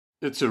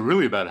It's a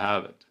really bad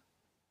habit.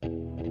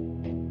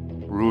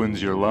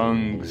 Ruins your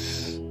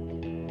lungs,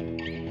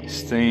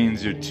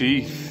 stains your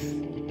teeth,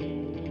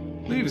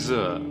 leaves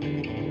a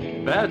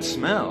bad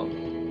smell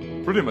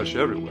pretty much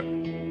everywhere.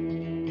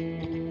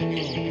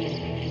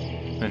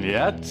 And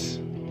yet,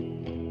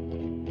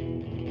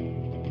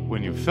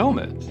 when you film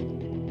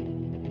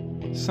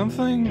it,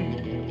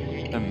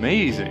 something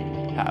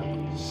amazing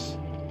happens.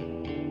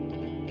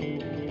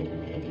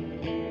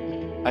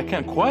 I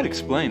can't quite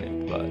explain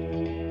it, but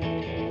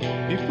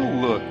people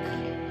look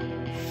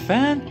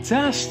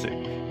fantastic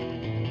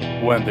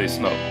when they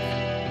smoke.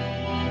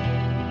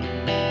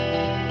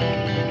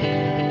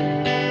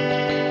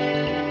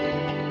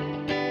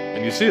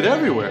 And you see it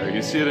everywhere.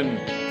 You see it in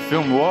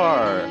film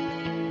noir,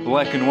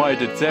 black and white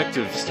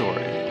detective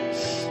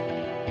stories.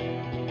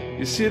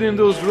 You see it in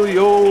those really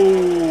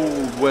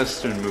old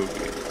Western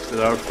movies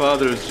that our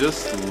fathers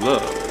just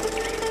love.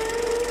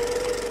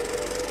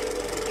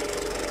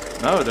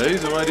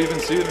 Nowadays, you might even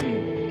see it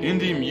in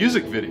indie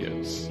music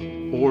videos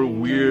or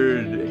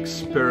weird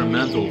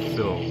experimental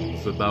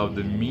films about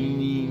the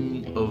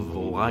meaning of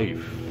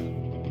life.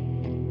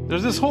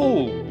 There's this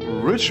whole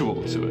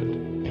ritual to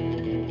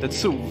it that's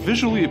so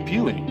visually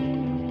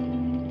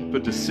appealing.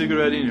 Put the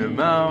cigarette in your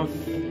mouth,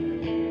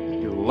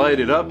 you light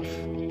it up. I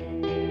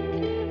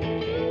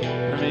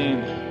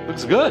mean,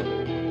 looks good.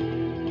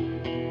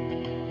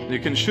 You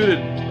can shoot it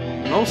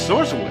in all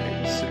sorts of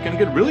ways. You can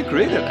get really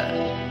creative at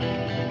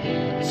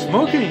it.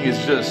 Smoking is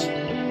just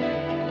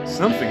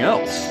something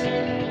else.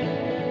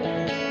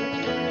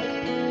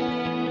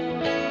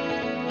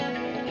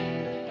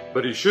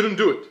 But you shouldn't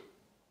do it.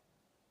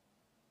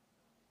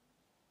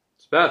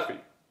 It's bad for you.